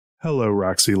Hello,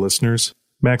 Roxy listeners.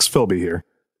 Max Philby here.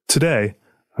 Today,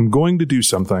 I'm going to do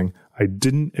something I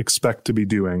didn't expect to be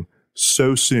doing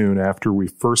so soon after we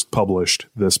first published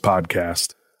this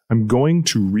podcast. I'm going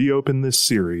to reopen this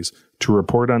series to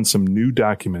report on some new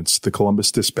documents the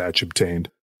Columbus Dispatch obtained.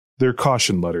 They're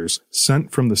caution letters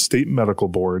sent from the State Medical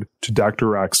Board to Dr.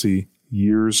 Roxy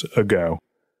years ago.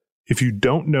 If you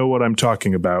don't know what I'm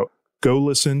talking about, go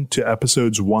listen to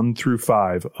episodes 1 through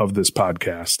 5 of this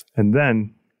podcast, and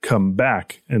then come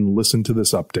back and listen to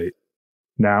this update.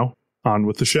 Now, on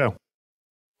with the show.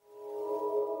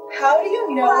 How do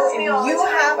you know if you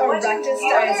have a rectus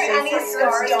diastasis?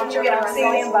 Dr.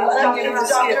 Roxanne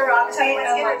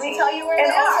let me tell you where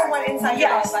and also one inside your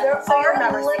belly button.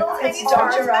 There are little tiny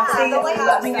Dr. Roxanne,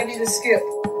 let me give you the scoop.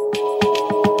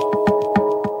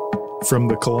 From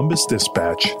the Columbus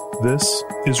Dispatch, this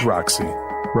is Roxy,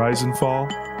 Rise and Fall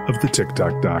of the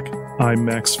TikTok Doc. I'm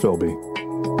Max Philby.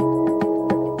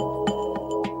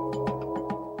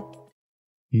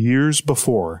 Years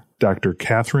before Dr.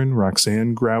 Katharine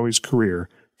Roxanne Grawe's career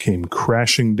came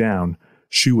crashing down,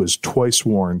 she was twice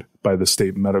warned by the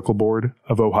State Medical Board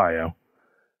of Ohio.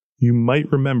 You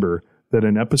might remember that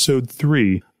in episode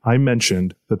 3, I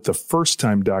mentioned that the first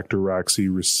time Dr. Roxy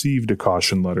received a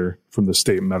caution letter from the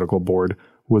State Medical Board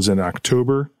was in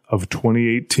October of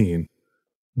 2018.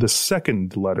 The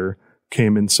second letter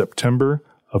came in September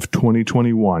of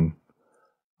 2021.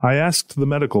 I asked the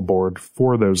medical board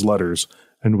for those letters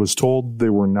and was told they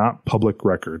were not public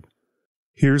record.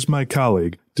 Here's my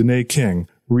colleague, Danae King,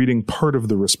 reading part of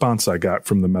the response I got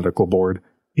from the medical board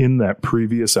in that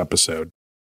previous episode.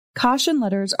 Caution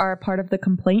letters are a part of the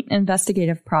complaint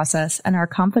investigative process and are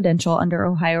confidential under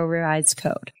Ohio Revised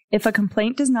Code. If a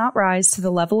complaint does not rise to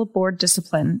the level of board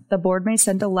discipline, the board may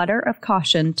send a letter of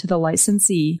caution to the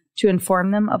licensee to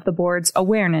inform them of the board's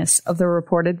awareness of the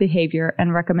reported behavior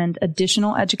and recommend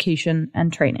additional education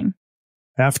and training.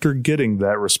 After getting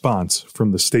that response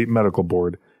from the State Medical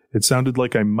Board, it sounded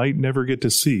like I might never get to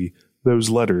see those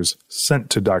letters sent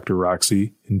to Dr.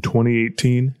 Roxy in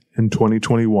 2018 and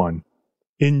 2021.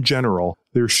 In general,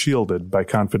 they're shielded by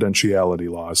confidentiality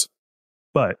laws.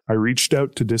 But I reached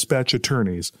out to dispatch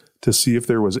attorneys to see if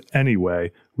there was any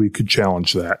way we could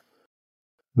challenge that.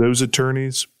 Those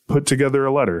attorneys put together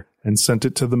a letter and sent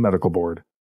it to the medical board.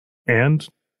 And,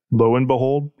 lo and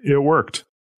behold, it worked.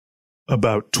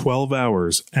 About 12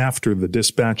 hours after the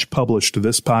Dispatch published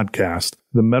this podcast,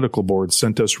 the medical board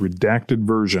sent us redacted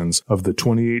versions of the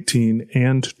 2018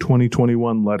 and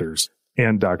 2021 letters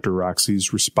and Dr.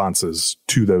 Roxy's responses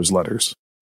to those letters.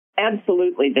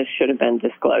 Absolutely, this should have been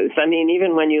disclosed. I mean,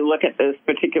 even when you look at this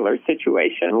particular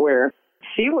situation where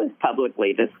she was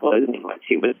publicly disclosing what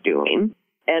she was doing,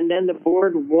 and then the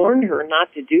board warned her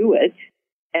not to do it,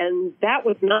 and that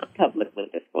was not publicly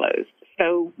disclosed.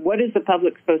 So what is the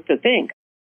public supposed to think?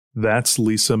 That's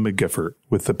Lisa McGiffert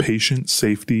with the Patient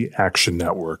Safety Action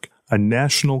Network, a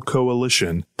national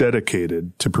coalition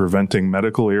dedicated to preventing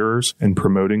medical errors and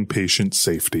promoting patient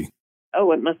safety.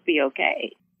 Oh, it must be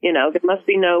okay. You know, there must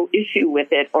be no issue with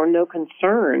it or no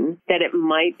concern that it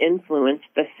might influence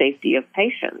the safety of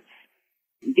patients.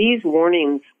 These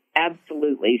warnings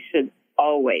absolutely should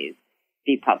always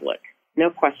be public. No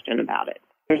question about it.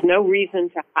 There's no reason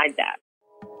to hide that.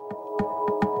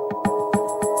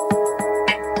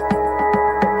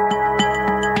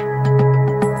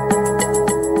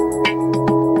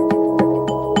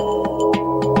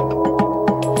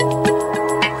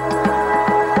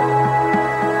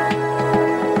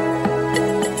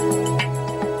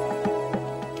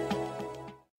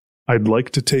 I'd like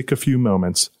to take a few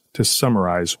moments to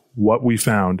summarize what we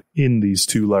found in these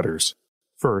two letters.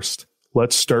 First,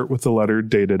 let's start with the letter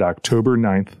dated October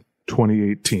 9th,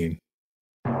 2018.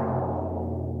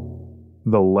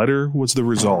 The letter was the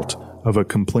result of a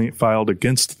complaint filed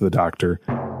against the doctor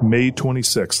May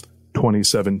 26th,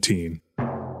 2017.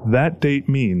 That date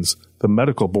means the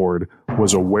medical board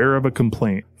was aware of a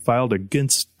complaint filed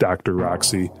against Dr.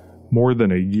 Roxy more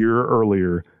than a year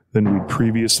earlier than we'd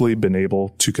previously been able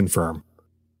to confirm.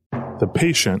 The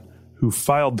patient who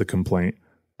filed the complaint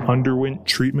underwent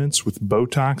treatments with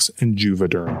Botox and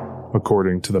Juvederm,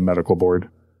 according to the medical board.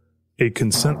 A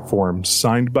consent form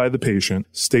signed by the patient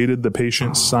stated the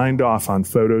patient signed off on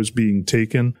photos being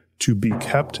taken to be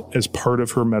kept as part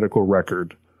of her medical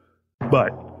record.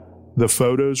 But the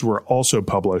photos were also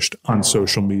published on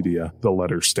social media, the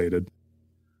letter stated.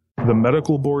 The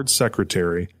medical board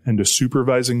secretary and a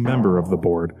supervising member of the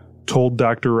board told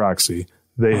Dr. Roxy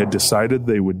they had decided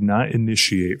they would not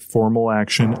initiate formal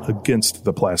action against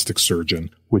the plastic surgeon,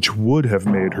 which would have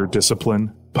made her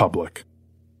discipline public.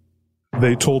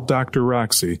 They told Dr.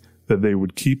 Roxy that they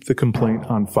would keep the complaint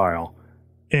on file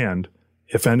and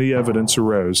if any evidence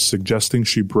arose suggesting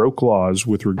she broke laws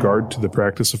with regard to the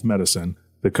practice of medicine,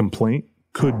 the complaint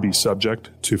could be subject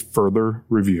to further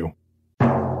review.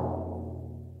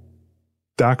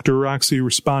 Dr. Roxy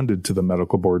responded to the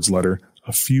medical board's letter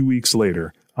a few weeks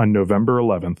later on November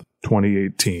 11,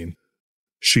 2018.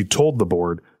 She told the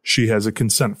board she has a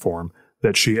consent form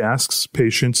that she asks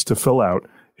patients to fill out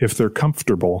if they're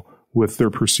comfortable with their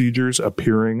procedures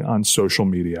appearing on social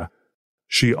media.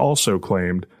 She also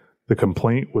claimed the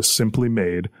complaint was simply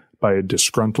made by a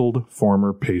disgruntled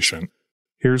former patient.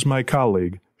 Here's my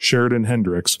colleague, Sheridan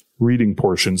Hendricks, reading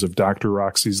portions of Dr.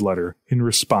 Roxy's letter in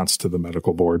response to the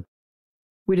medical board.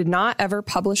 We did not ever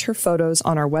publish her photos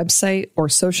on our website or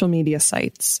social media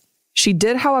sites. She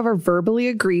did, however, verbally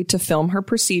agree to film her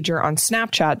procedure on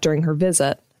Snapchat during her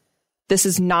visit. This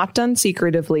is not done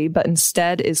secretively, but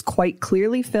instead is quite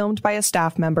clearly filmed by a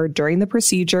staff member during the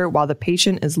procedure while the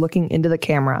patient is looking into the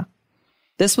camera.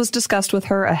 This was discussed with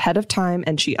her ahead of time,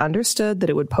 and she understood that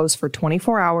it would post for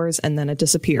 24 hours and then it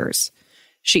disappears.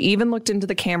 She even looked into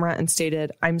the camera and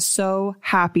stated, "I'm so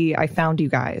happy I found you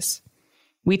guys."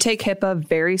 We take HIPAA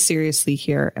very seriously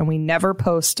here, and we never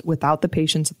post without the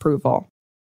patient's approval.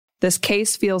 This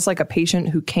case feels like a patient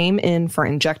who came in for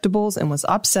injectables and was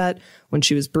upset when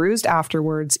she was bruised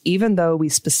afterwards, even though we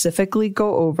specifically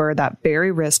go over that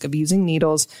very risk of using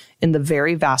needles in the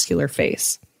very vascular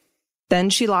face. Then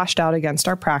she lashed out against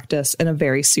our practice in a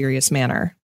very serious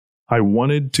manner. I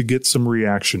wanted to get some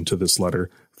reaction to this letter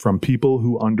from people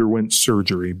who underwent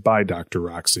surgery by Dr.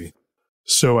 Roxy.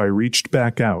 So I reached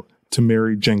back out to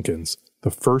Mary Jenkins,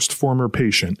 the first former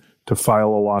patient to file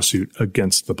a lawsuit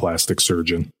against the plastic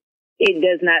surgeon. It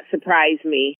does not surprise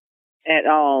me at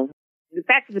all. The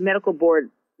fact that the medical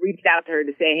board reached out to her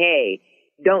to say, hey,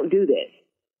 don't do this,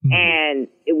 and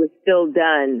it was still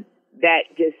done, that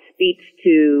just speaks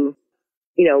to,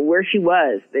 where she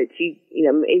was, that she,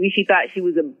 maybe she thought she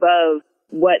was above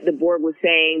what the board was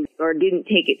saying or didn't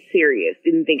take it serious,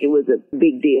 didn't think it was a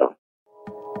big deal.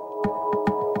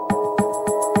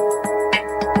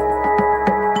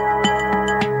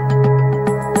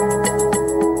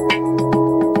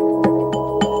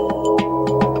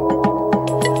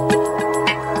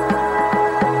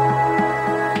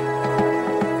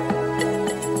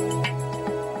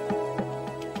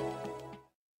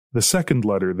 The second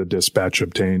letter the dispatch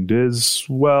obtained is,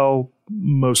 well,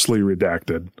 mostly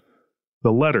redacted.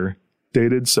 The letter,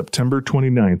 dated September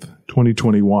 29th,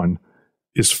 2021,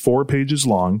 is 4 pages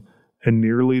long, and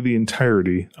nearly the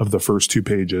entirety of the first 2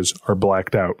 pages are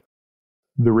blacked out.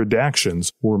 The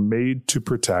redactions were made to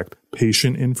protect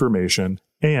patient information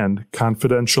and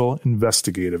confidential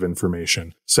investigative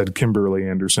information, said Kimberly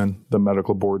Anderson, the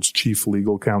medical board's chief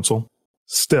legal counsel.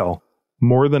 Still,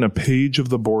 more than a page of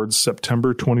the board's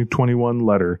September 2021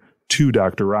 letter to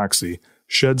Dr. Roxy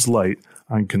sheds light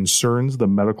on concerns the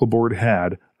medical board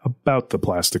had about the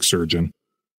plastic surgeon.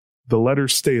 The letter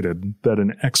stated that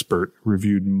an expert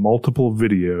reviewed multiple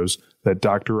videos that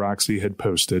Dr. Roxy had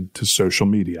posted to social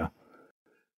media.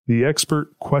 The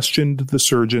expert questioned the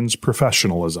surgeon's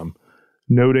professionalism,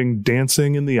 noting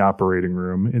dancing in the operating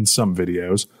room in some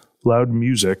videos, loud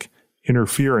music,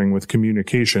 interfering with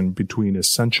communication between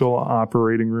essential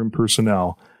operating room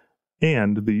personnel,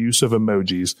 and the use of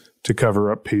emojis to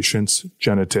cover up patients'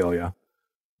 genitalia.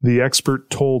 The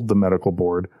expert told the medical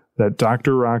board that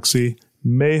Dr. Roxy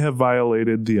may have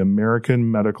violated the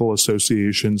American Medical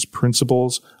Association's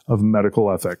principles of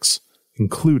medical ethics,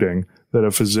 including that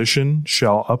a physician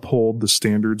shall uphold the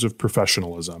standards of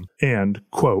professionalism and,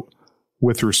 quote,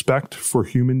 with respect for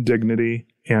human dignity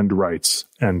and rights,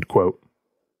 end quote.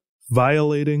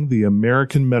 Violating the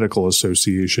American Medical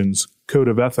Association's Code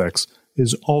of Ethics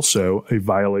is also a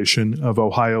violation of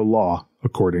Ohio law,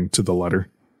 according to the letter.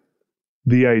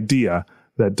 The idea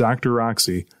that Dr.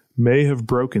 Roxy may have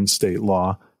broken state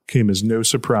law came as no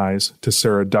surprise to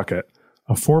Sarah Duckett,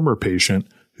 a former patient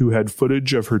who had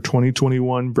footage of her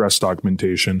 2021 breast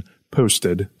augmentation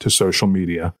posted to social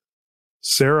media.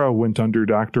 Sarah went under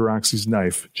Dr. Roxy's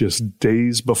knife just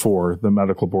days before the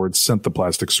medical board sent the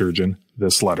plastic surgeon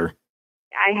this letter.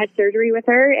 I had surgery with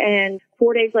her, and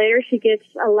 4 days later she gets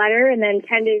a letter, and then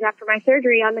 10 days after my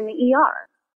surgery, I'm in the ER.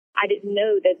 I didn't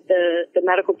know that the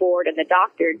medical board and the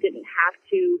doctor didn't have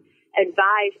to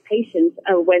advise patients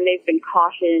of when they've been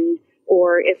cautioned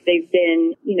or if they've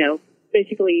been,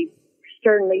 basically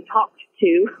sternly talked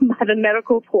to by the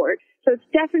medical board. So it's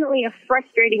definitely a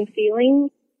frustrating feeling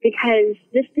because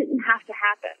this didn't have to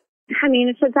happen.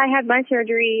 Since I had my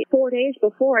surgery 4 days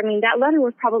before, that letter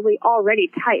was probably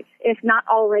already typed, if not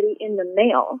already in the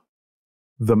mail.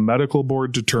 The medical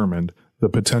board determined the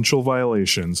potential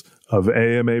violations of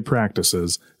AMA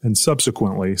practices and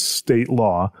subsequently state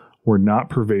law were not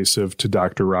pervasive to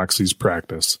Dr. Roxy's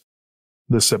practice.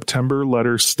 The September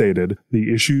letter stated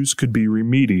the issues could be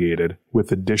remediated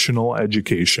with additional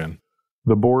education.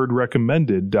 The board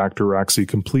recommended Dr. Roxy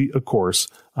complete a course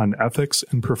on ethics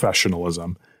and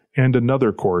professionalism and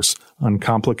another course on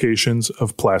complications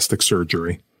of plastic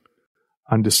surgery.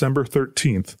 On December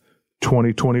 13th,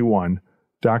 2021,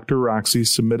 Dr. Roxy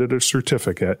submitted a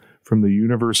certificate from the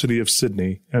University of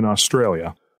Sydney in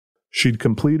Australia. She'd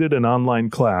completed an online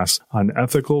class on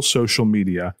ethical social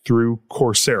media through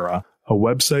Coursera, a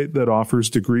website that offers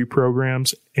degree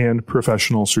programs and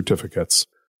professional certificates.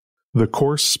 The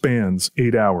course spans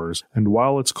 8 hours, and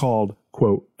while it's called,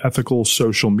 quote, ethical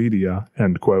social media,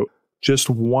 end quote, just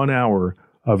 1 hour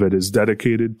of it is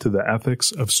dedicated to the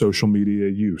ethics of social media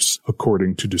use,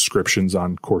 according to descriptions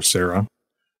on Coursera.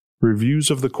 Reviews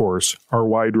of the course are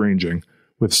wide-ranging,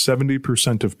 with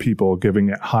 70% of people giving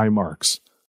it high marks.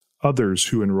 Others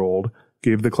who enrolled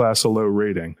gave the class a low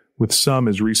rating, with some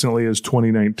as recently as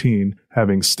 2019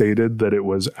 having stated that it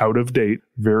was out of date,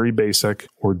 very basic,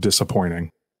 or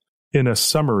disappointing. In a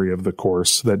summary of the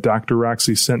course that Dr.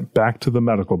 Roxy sent back to the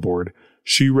medical board,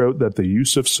 she wrote that the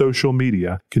use of social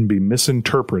media can be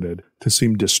misinterpreted to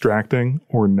seem distracting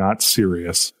or not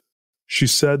serious. She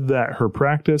said that her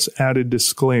practice added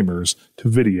disclaimers to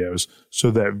videos so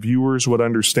that viewers would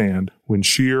understand when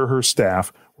she or her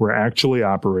staff were actually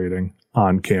operating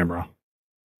on camera.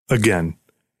 Again,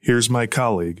 here's my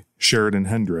colleague, Sheridan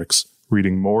Hendricks,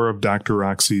 reading more of Dr.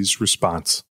 Roxy's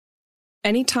response.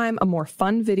 Anytime a more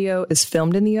fun video is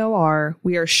filmed in the OR,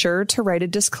 we are sure to write a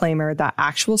disclaimer that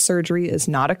actual surgery is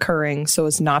not occurring so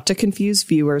as not to confuse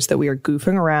viewers that we are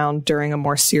goofing around during a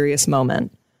more serious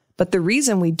moment. But the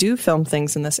reason we do film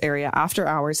things in this area after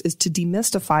hours is to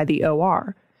demystify the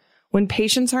OR. When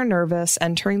patients are nervous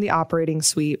entering the operating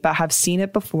suite but have seen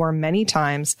it before many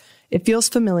times, it feels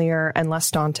familiar and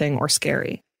less daunting or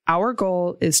scary. Our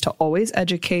goal is to always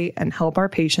educate and help our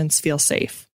patients feel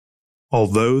safe.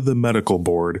 Although the medical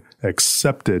board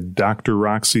accepted Dr.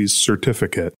 Roxy's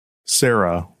certificate,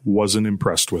 Sarah wasn't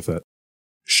impressed with it.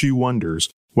 She wonders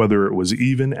whether it was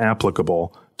even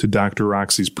applicable to Dr.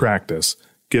 Roxy's practice,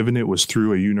 given it was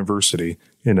through a university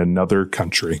in another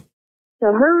country.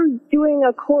 So her doing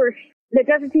a course that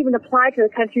doesn't even apply to the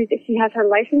country that she has her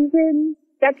license in,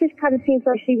 that just kind of seems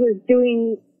like she was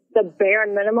doing the bare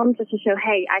minimum just to show,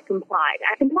 hey, I complied.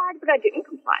 I complied, but I didn't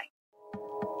comply.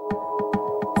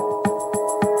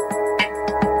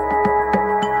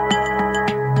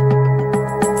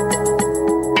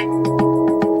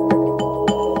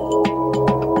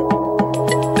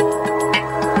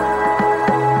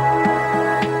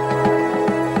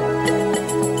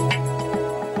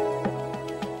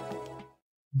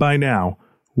 By now,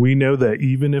 we know that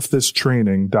even if this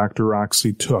training Dr.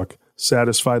 Roxy took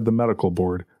satisfied the medical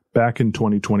board back in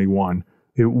 2021,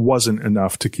 it wasn't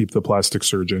enough to keep the plastic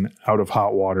surgeon out of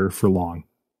hot water for long.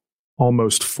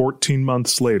 Almost 14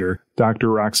 months later,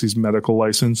 Dr. Roxy's medical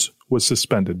license was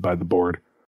suspended by the board.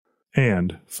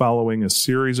 And, following a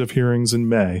series of hearings in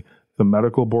May, the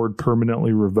medical board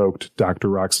permanently revoked Dr.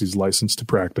 Roxy's license to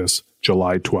practice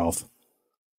July 12th.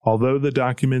 Although the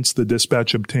documents the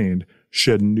dispatch obtained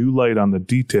shed new light on the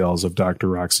details of Dr.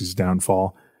 Roxy's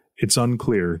downfall, it's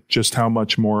unclear just how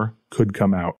much more could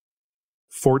come out.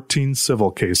 14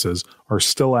 civil cases are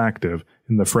still active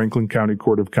in the Franklin County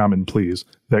Court of Common Pleas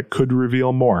that could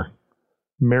reveal more.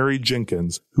 Mary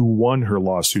Jenkins, who won her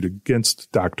lawsuit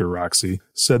against Dr. Roxy,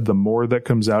 said the more that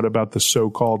comes out about the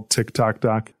so-called TikTok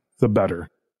doc, the better.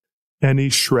 Any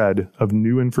shred of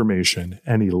new information,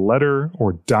 any letter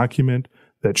or document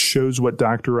that shows what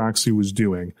Dr. Roxy was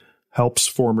doing helps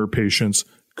former patients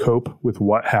cope with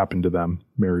what happened to them,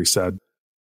 Mary said.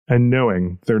 And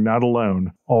knowing they're not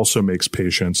alone also makes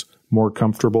patients more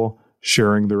comfortable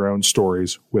sharing their own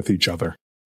stories with each other.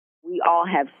 We all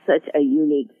have such a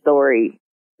unique story.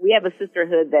 We have a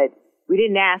sisterhood that we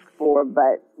didn't ask for,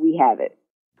 but we have it.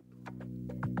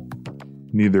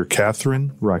 Neither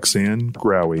Katharine Roxanne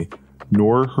Grawe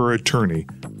nor her attorney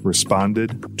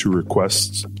responded to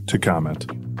requests to comment.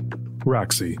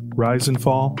 Roxy, Rise and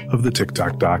Fall of the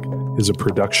TikTok Doc is a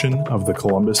production of the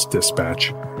Columbus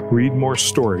Dispatch. Read more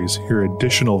stories, hear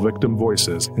additional victim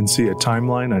voices, and see a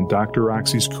timeline on Dr.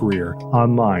 Roxy's career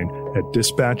online at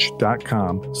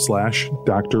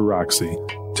dispatch.com/Dr. Roxy.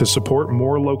 To support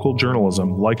more local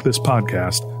journalism like this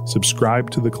podcast, subscribe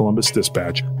to the Columbus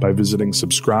Dispatch by visiting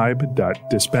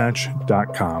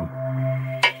subscribe.dispatch.com.